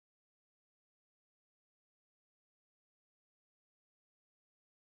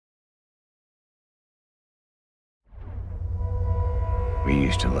We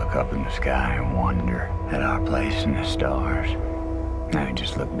used to look up in the sky and wonder at our place in the stars. Now we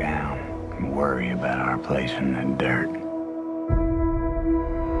just look down and worry about our place in the dirt.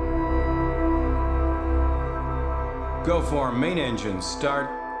 Go for main engine start,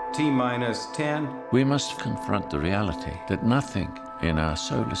 T-minus 10. We must confront the reality that nothing in our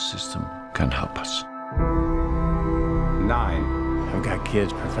solar system can help us. 9. I've got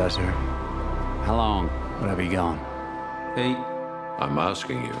kids, Professor. How long would I be gone? 8. I'm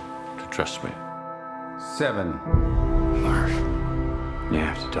asking you to trust me. 7. Murph. You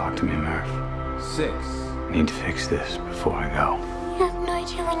have to talk to me, Murph. 6. I need to fix this before I go. You have no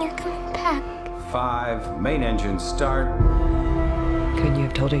idea when you're coming back. 5. Main engine start. Couldn't you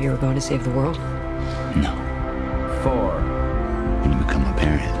have told her you were going to save the world? No. 4. When you become a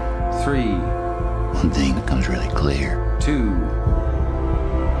parent, 3. one thing becomes really clear. 2.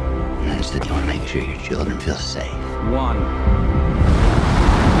 And that's that you want to make sure your children feel safe. 1.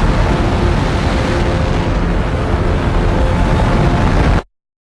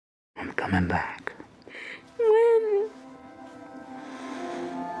 I'm coming back. When?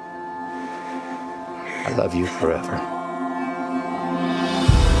 I love you forever.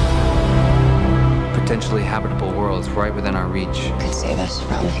 Potentially habitable worlds right within our reach. Could save us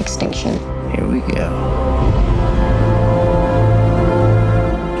from extinction. Here we go.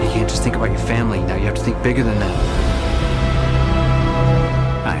 You can't just think about your family. Now you have to think bigger than that.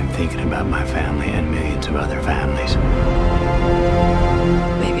 I am thinking about my family and millions of other families.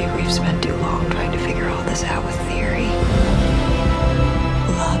 Maybe we've spent too long trying to figure all this out with theory.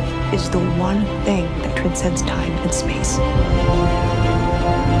 Love is the one thing that transcends time and space.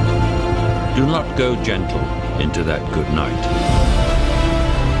 Do not go gentle into that good night.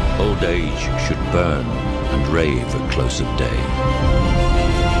 Old age should burn and rave at close of day.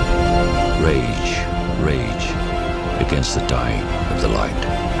 Rage, rage against the dying of the light.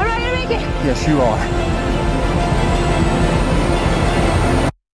 All right, I make it. Yes, you are.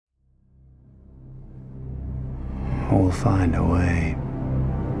 We'll find a way.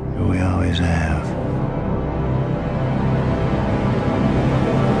 We always have.